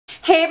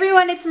Hey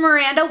everyone, it's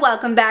Miranda.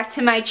 Welcome back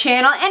to my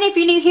channel, and if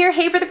you're new here,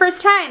 hey, for the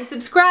first time,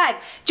 subscribe.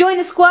 Join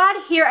the squad.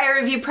 Here I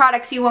review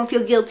products you won't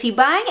feel guilty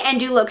buying and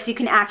do looks you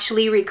can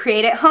actually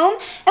recreate at home.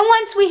 And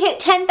once we hit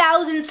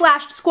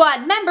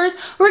 10,000/squad members,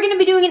 we're going to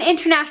be doing an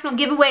international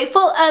giveaway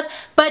full of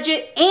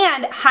budget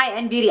and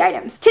high-end beauty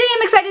items. Today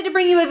I'm excited to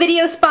bring you a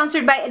video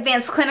sponsored by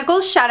Advanced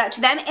Clinicals, shout out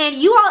to them, and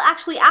you all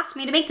actually asked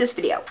me to make this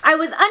video. I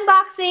was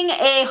unboxing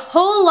a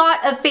whole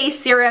lot of face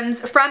serums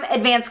from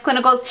Advanced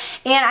Clinicals,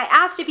 and I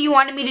asked if you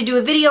wanted me to do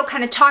a video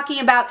kind of talking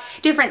about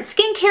different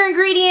skincare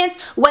ingredients,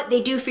 what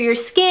they do for your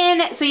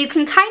skin, so you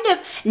can kind of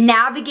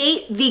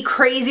navigate the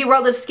crazy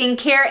world of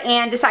skincare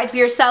and decide for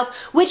yourself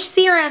which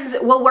serums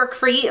will work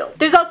for you.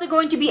 There's also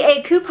going to be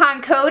a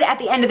coupon code at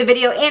the end of the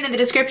video and in the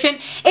description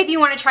if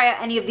you want to try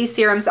out any of these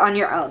serums on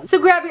your own. So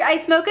grab your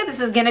ice mocha, this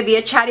is going to be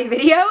a chatty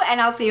video,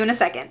 and I'll see you in a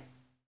second.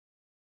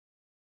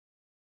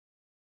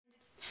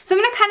 So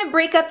I'm going to kind of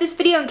break up this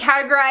video and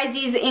categorize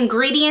these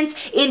ingredients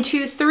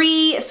into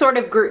three sort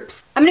of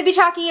groups. I'm going to be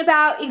talking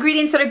about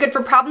ingredients that are good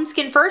for problem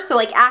skin first, so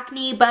like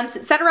acne, bumps,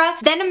 etc.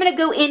 Then I'm going to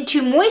go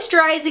into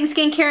moisturizing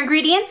skincare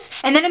ingredients,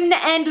 and then I'm going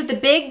to end with the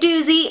big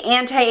doozy,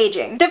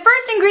 anti-aging. The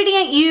first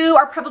ingredient you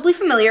are probably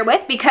familiar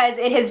with because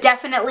it has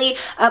definitely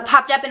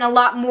popped up in a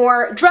lot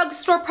more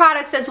drugstore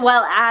products as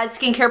well as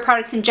skincare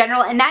products in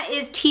general, and that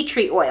is tea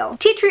tree oil.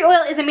 Tea tree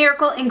oil is a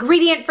miracle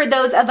ingredient for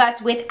those of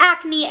us with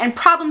acne and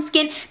problem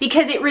skin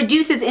because it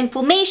reduces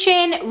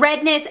inflammation,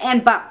 redness,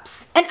 and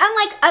bumps. And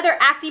unlike other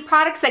acne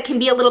products that can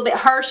be a little bit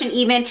harsh and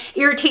even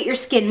irritate your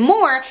skin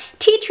more,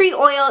 tea tree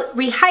oil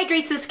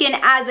rehydrates the skin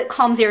as it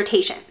calms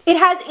irritation. It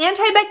has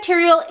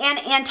antibacterial and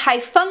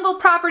antifungal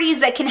properties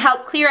that can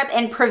help clear up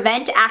and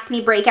prevent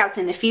acne breakouts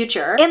in the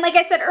future. And like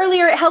I said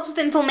earlier, it helps with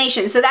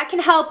inflammation, so that can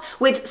help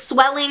with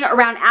swelling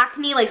around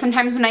acne. Like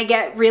sometimes when I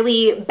get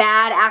really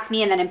bad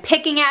acne and then I'm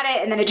picking at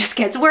it and then it just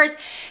gets worse,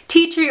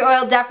 tea tree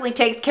oil definitely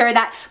takes care of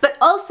that, but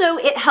also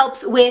it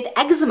helps with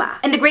eczema.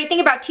 And the great thing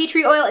about tea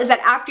tree oil is that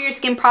after your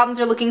skin problems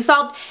are looking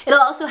solved, it'll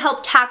also help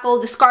tackle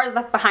the scars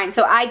left behind.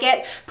 So I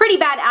get pretty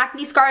bad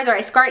acne scars, or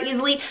I scar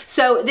easily,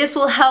 so this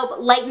will help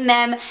lighten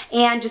them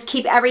and just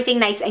keep everything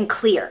nice and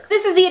clear.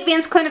 This is the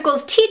Advanced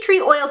Clinicals Tea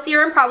Tree Oil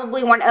Serum,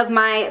 probably one of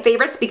my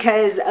favorites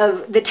because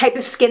of the type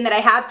of skin that I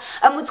have.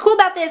 What's cool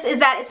about this is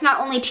that it's not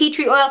only tea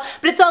tree oil,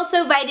 but it's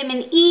also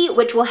vitamin E,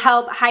 which will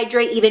help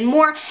hydrate even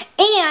more,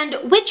 and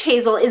witch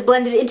hazel is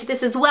blended into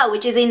this as well,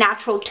 which is a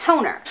natural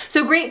toner.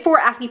 So great for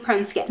acne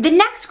prone skin. The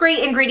next great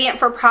ingredient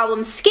for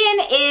problem skin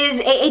is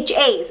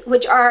AHAs,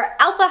 which are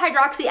alpha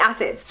hydroxy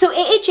acids. So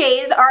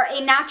AHAs are a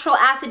natural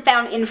acid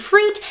found in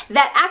fruit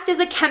that act as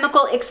a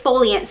chemical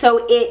exfoliant.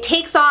 So it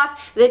takes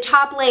off the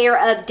top layer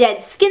of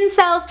dead skin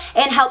cells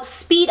and helps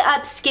speed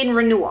up skin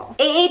renewal.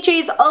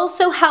 AHAs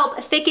also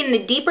help thicken the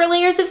deeper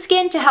layers of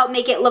skin to help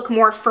make it look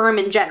more firm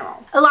in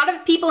general. A lot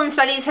of people in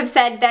studies have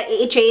said that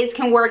AHAs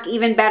can work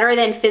even better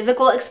than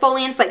physical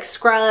exfoliants like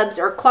scrubs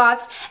or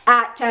cloths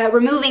at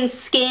removing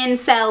skin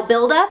cell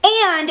buildup.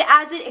 And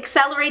as it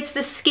accelerates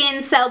the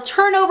skin cell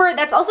turnover,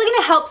 that's also going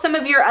to help some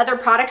of your other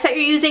products that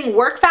you're using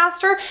work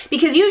faster,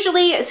 because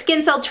usually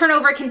skin cell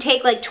turnover can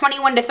take like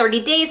 21 to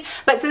 30 days,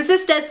 but since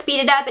this does speed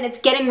it up and it's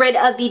getting rid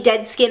of the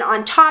dead skin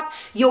on top,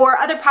 your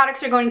other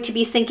products are going to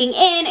be sinking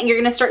in and you're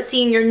going to start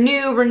seeing your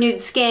new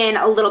renewed skin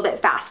a little bit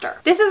faster.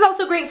 This is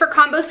also great for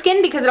combo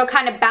skin because it'll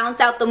kind of balance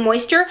out the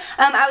moisture.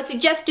 I would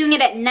suggest doing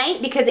it at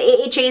night because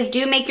AHAs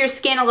do make your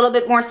skin a little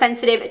bit more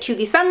sensitive to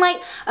the sunlight,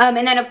 and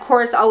then of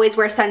course always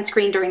wear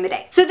sunscreen during the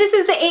day. So this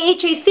is the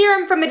AHA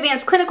serum from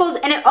Advanced Clinicals,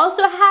 and it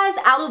also has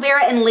aloe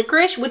vera and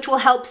licorice, which will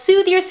help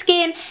soothe your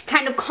skin,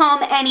 kind of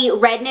calm any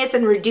redness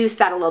and reduce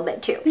that a little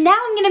bit too. Now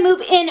I'm going to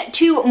move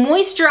into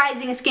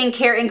moisturizing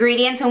skincare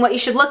ingredients and what you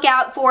should look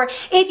out for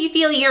if you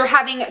feel you're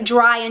having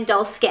dry and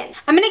dull skin.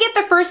 I'm going to get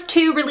the first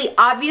two really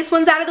obvious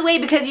ones out of the way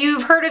because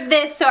you've heard of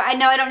this, so I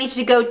know I don't need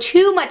to go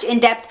too much in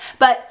depth,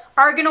 but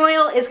argan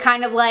oil is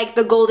kind of like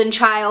the golden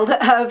child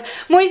of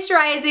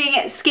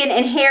moisturizing skin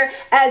and hair,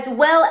 as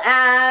well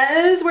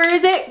as, where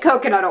is it?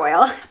 Coconut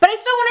oil. But I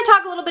still want to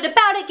talk a little bit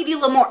about it, give you a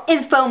little more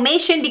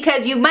information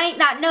because you might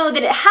not know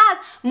that it has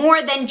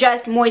more than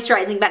just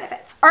moisturizing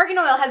benefits. Argan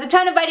oil has a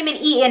ton of vitamin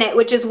E in it,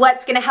 which is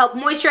what's going to help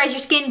moisturize your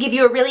skin, give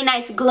you a really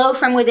nice glow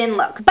from within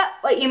look. But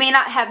what you may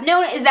not have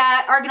known is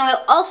that argan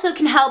oil also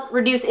can help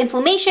reduce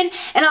inflammation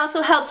and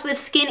also helps with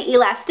skin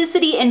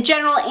elasticity in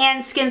general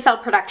and skin cell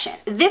production.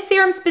 This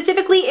serum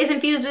specifically is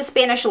infused with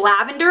Spanish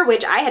lavender,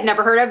 which I had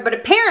never heard of, but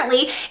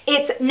apparently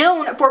it's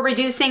known for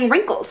reducing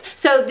wrinkles.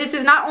 So this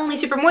is not only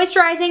super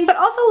moisturizing, but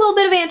also a little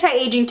bit of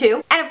anti-aging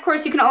too. And of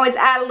course you can always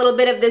add a little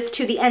bit of this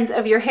to the ends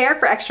of your hair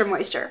for extra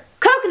moisture.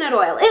 Coconut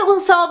oil, it will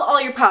solve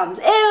all your problems.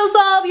 It'll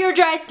solve your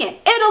dry skin.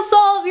 It'll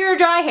solve your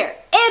dry hair.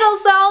 It'll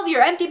solve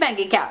your empty bank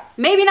account.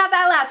 Maybe not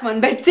that last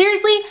one, but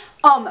seriously,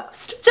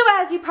 Almost. So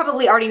as you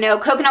probably already know,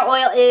 coconut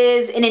oil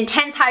is an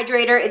intense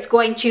hydrator. It's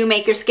going to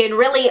make your skin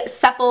really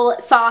supple,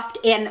 soft,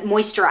 and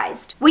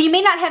moisturized. What you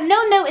may not have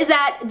known though is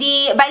that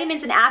the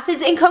vitamins and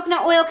acids in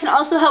coconut oil can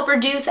also help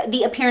reduce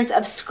the appearance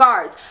of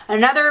scars.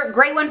 Another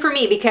great one for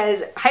me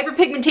because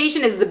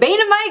hyperpigmentation is the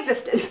bane of my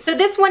existence. So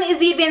this one is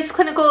the Advanced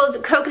Clinical's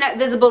Coconut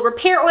Visible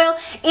Repair Oil,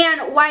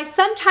 and why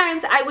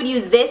sometimes I would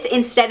use this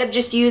instead of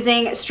just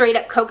using straight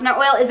up coconut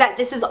oil is that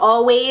this is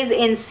always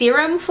in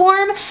serum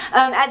form,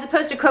 as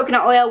opposed to coconut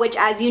oil, which,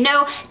 as you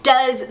know,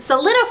 does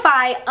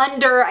solidify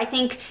under, I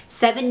think,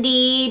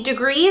 70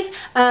 degrees.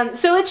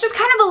 So it's just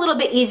kind of a little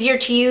bit easier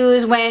to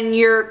use when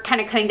you're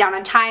kind of cutting down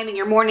on time in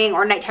your morning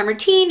or nighttime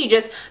routine. You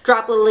just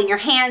drop a little in your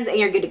hands and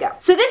you're good to go.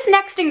 So this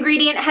next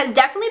ingredient has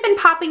definitely been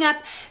popping up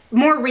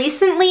more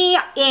recently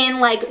in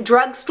like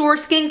drugstore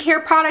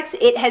skincare products.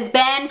 It has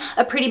been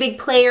a pretty big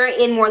player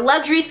in more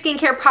luxury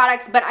skincare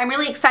products, but I'm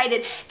really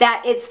excited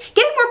that it's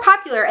getting more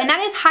popular, and that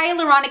is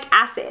hyaluronic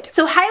acid.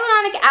 So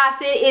hyaluronic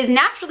acid is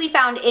naturally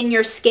found in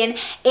your skin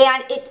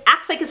and it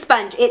acts like a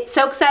sponge. It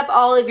soaks up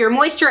all of your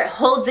moisture, it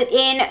holds it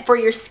in for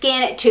your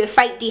skin to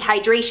fight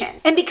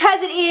dehydration. And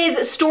because it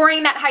is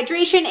storing that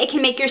hydration, it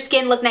can make your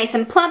skin look nice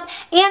and plump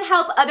and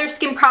help other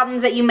skin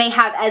problems that you may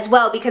have as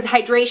well, because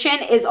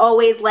hydration is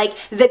always like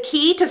the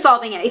key to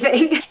solving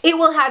anything. It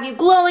will have you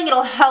glowing,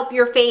 it'll help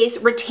your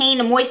face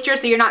retain moisture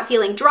so you're not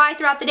feeling dry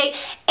throughout the day,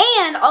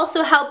 and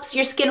also helps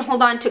your skin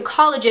hold on to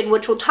collagen,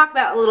 which we'll talk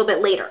about a little bit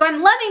later. So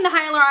I'm loving the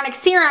hyaluronic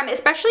serum,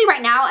 especially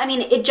right now. I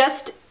mean, it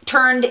just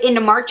turned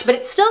into March, but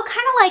it's still kind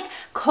of like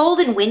cold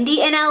and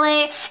windy in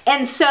LA,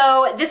 and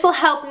so this will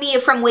help me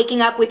from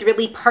waking up with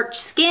really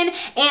parched skin,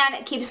 and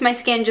it keeps my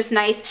skin just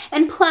nice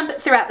and plump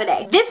throughout the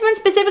day. This one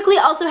specifically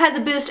also has a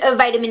boost of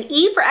vitamin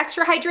E for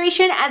extra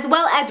hydration, as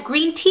well as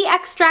green tea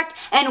extract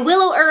and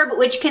willow herb,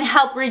 which can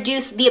help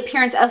reduce the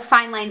appearance of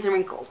fine lines and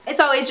wrinkles. It's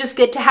always just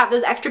good to have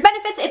those extra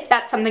benefits if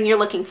that's something you're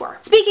looking for.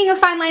 Speaking of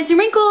fine lines and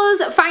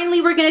wrinkles,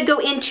 finally we're gonna go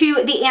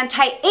into the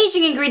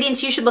anti-aging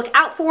ingredients you should look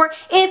out for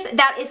if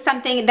that is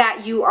something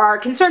that you are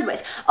concerned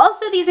with.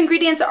 Also, these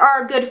ingredients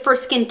are good for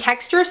skin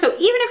texture, so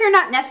even if you're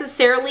not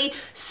necessarily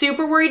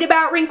super worried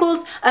about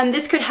wrinkles,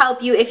 this could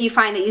help you if you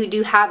find that you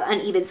do have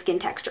uneven skin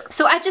texture.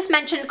 So I just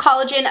mentioned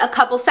collagen a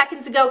couple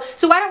seconds ago,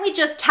 so why don't we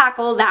just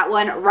tackle that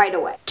one right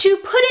away. To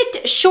put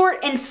it short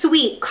and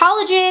sweet,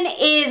 collagen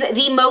is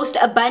the most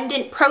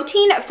abundant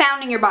protein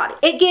found in your body.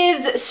 It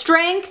gives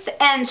strength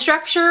and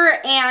structure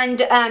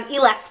and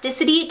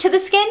elasticity to the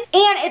skin,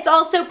 and it's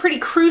also pretty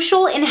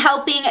crucial in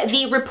helping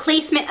the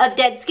replacement of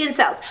dead skin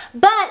cells.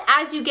 But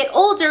as you get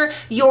older,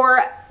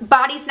 your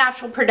body's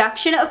natural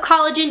production of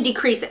collagen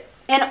decreases.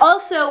 And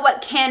also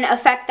what can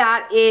affect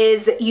that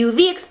is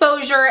UV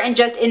exposure and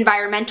just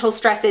environmental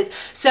stresses.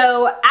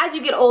 So as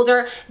you get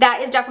older,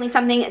 that is definitely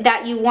something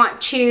that you want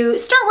to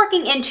start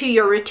working into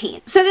your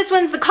routine. So this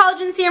one's the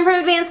collagen serum from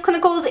Advanced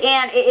Clinicals,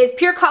 and it is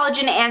pure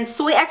collagen and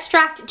soy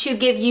extract to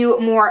give you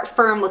more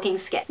firm looking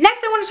skin.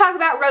 Next I want to talk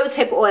about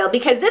rosehip oil,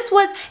 because this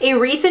was a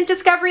recent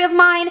discovery of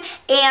mine,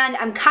 and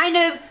I'm kind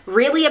of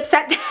really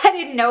upset that I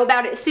didn't know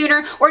about it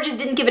sooner or just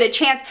didn't give it a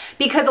chance,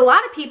 because a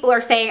lot of people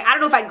are saying, I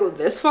don't know if I'd go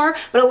this far,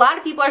 but a lot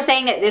of people are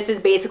saying that this is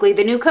basically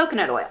the new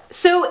coconut oil.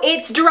 So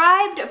it's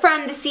derived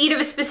from the seed of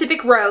a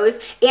specific rose,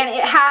 and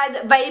it has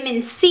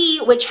vitamin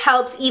C, which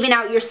helps even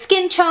out your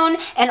skin tone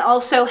and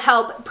also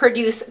help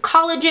produce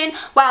collagen,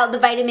 while the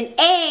vitamin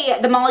A,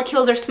 the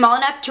molecules are small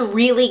enough to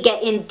really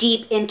get in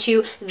deep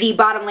into the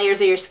bottom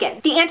layers of your skin.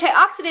 The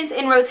antioxidants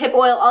in rosehip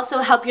oil also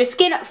help your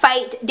skin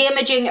fight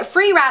damaging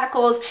free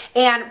radicals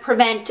and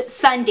prevent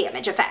sun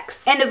damage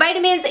effects. And the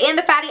vitamins and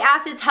the fatty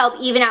acids help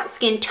even out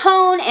skin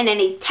tone and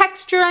any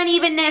texture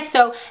unevenness,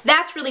 so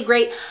that's really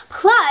great.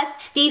 Plus,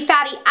 the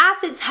fatty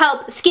acids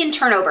help skin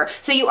turnover,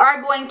 so you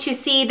are going to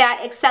see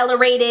that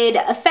accelerated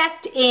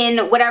effect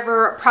in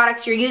whatever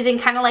products you're using,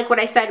 kind of like what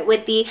I said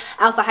with the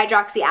alpha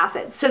hydroxy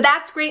acids. So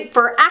that's great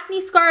for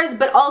acne scars,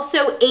 but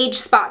also age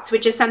spots,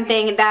 which is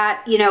something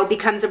that, you know,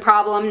 becomes a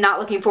problem. Not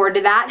looking forward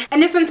to that.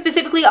 And this one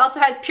specifically also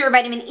has pure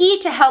vitamin E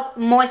to help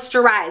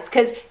moisturize,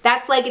 because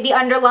that's like the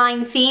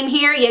underlying theme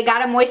here. You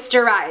gotta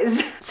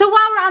moisturize. So while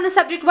we're on the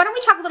subject, why don't we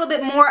talk a little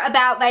bit more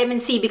about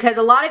vitamin C, because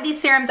a lot of these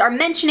serums are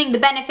mentioning the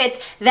benefits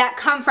that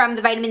come from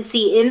the vitamin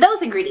C in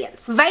those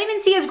ingredients.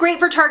 Vitamin C is great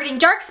for targeting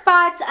dark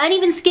spots,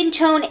 uneven skin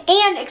tone,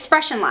 and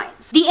expression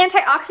lines. The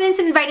antioxidants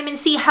in vitamin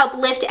C help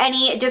lift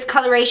any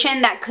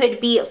discoloration that could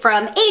be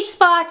from age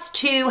spots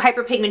to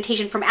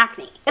hyperpigmentation from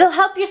acne. It'll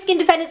help your skin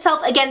defend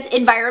itself against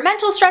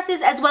environmental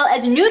stresses, as well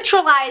as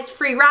neutralize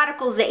free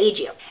radicals that age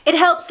you. It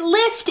helps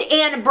lift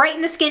and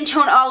brighten the skin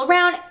tone all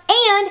around,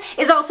 and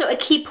is also a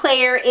key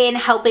player in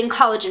helping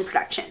collagen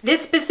production.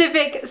 This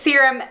specific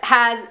serum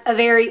has a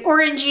very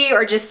orangey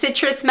or just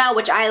citrus smell,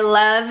 which I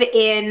love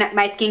in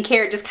my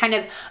skincare. It just kind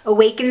of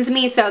awakens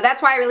me, so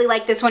that's why I really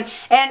like this one,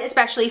 and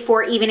especially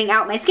for evening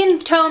out my skin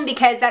tone,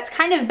 because that's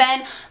kind of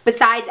been,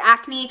 besides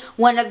acne,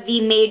 one of the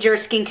major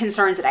skin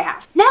concerns that I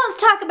have. Now let's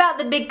talk about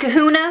the big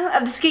kahuna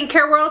of the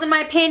skincare world in my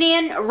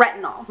opinion,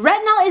 retinol.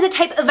 Retinol is a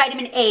type of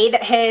vitamin A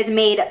that has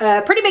made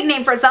a pretty big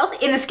name for itself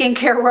in the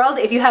skincare world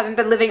if you haven't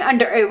been living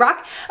under a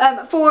rock,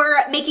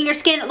 for making your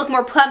skin look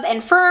more plump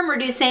and firm,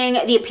 reducing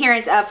the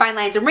appearance of fine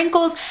lines and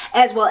wrinkles,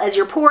 as well as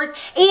your pores,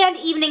 and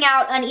evening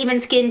out uneven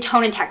skin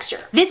tone and texture.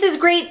 This is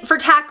great for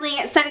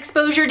tackling sun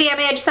exposure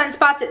damage,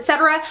 sunspots,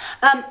 etc.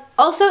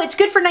 Also, it's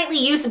good for nightly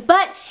use,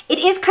 but it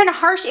is kind of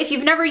harsh if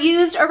you've never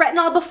used a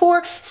retinol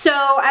before, so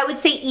I would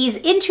say ease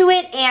into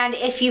it, and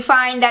if you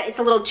find that it's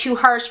a little too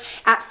harsh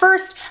at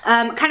first,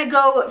 kind of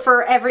go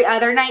for every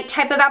other night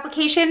type of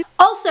application.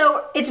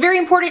 Also, it's very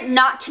important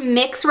not to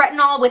mix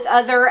retinol with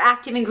other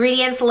active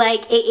ingredients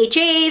like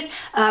AHAs,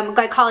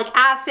 glycolic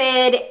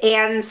acid,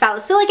 and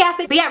salicylic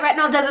acid. But yeah,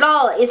 retinol does it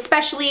all,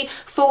 especially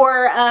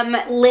for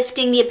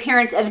lifting the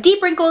appearance of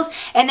deep wrinkles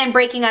and then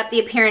breaking up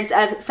the appearance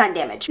of sun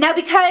damage. Now,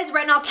 because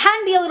retinol can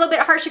be a little bit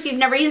harsh if you've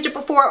never used it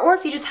before or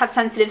if you just have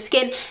sensitive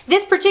skin,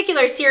 this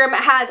particular serum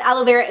has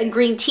aloe vera and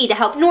green tea to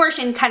help nourish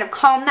and kind of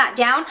calm that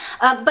down.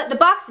 But the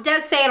box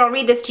does say, and I'll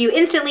read this to you,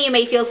 instantly you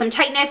may feel some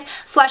tightness,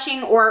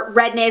 flushing, or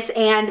redness,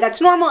 and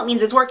that's normal. It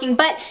means it's working,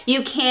 but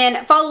you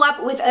can follow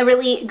up with a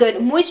really good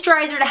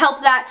moisturizer to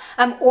help that,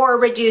 or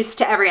reduce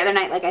to every other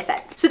night, like I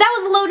said. So that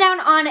was the lowdown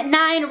on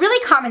 9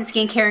 really common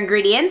skincare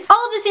ingredients.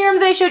 All of the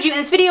serums that I showed you in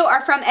this video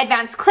are from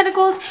Advanced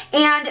Clinicals,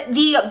 and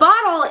the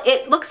bottle,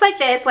 it looks like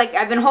this, like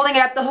I've been holding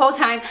it up the whole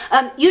time.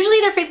 Usually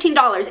they're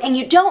 $15, and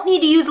you don't need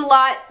to use a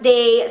lot.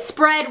 They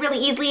spread really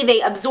easily,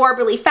 they absorb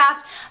really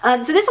fast,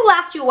 so this will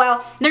last you a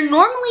while. They're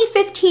normally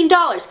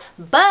 $15,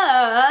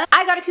 but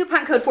I got a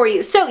coupon code for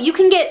you, so you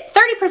can get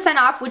 30%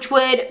 off, which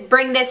would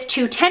bring this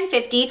to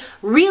 $10.50.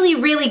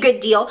 Really good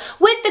deal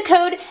with the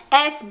code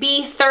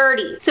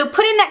SB30. So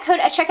put in that code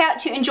at checkout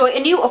to enjoy a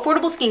new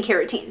affordable skincare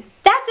routine.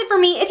 That's it for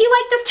me. If you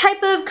like this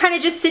type of kind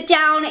of just sit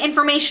down,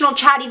 informational,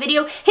 chatty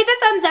video, hit the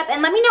thumbs up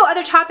and let me know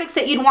other topics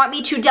that you'd want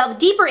me to delve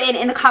deeper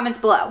in the comments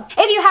below.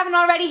 If you haven't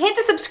already, hit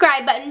the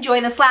subscribe button,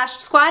 join the Slash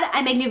Squad.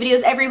 I make new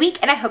videos every week,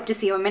 and I hope to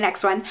see you in my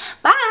next one.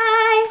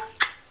 Bye!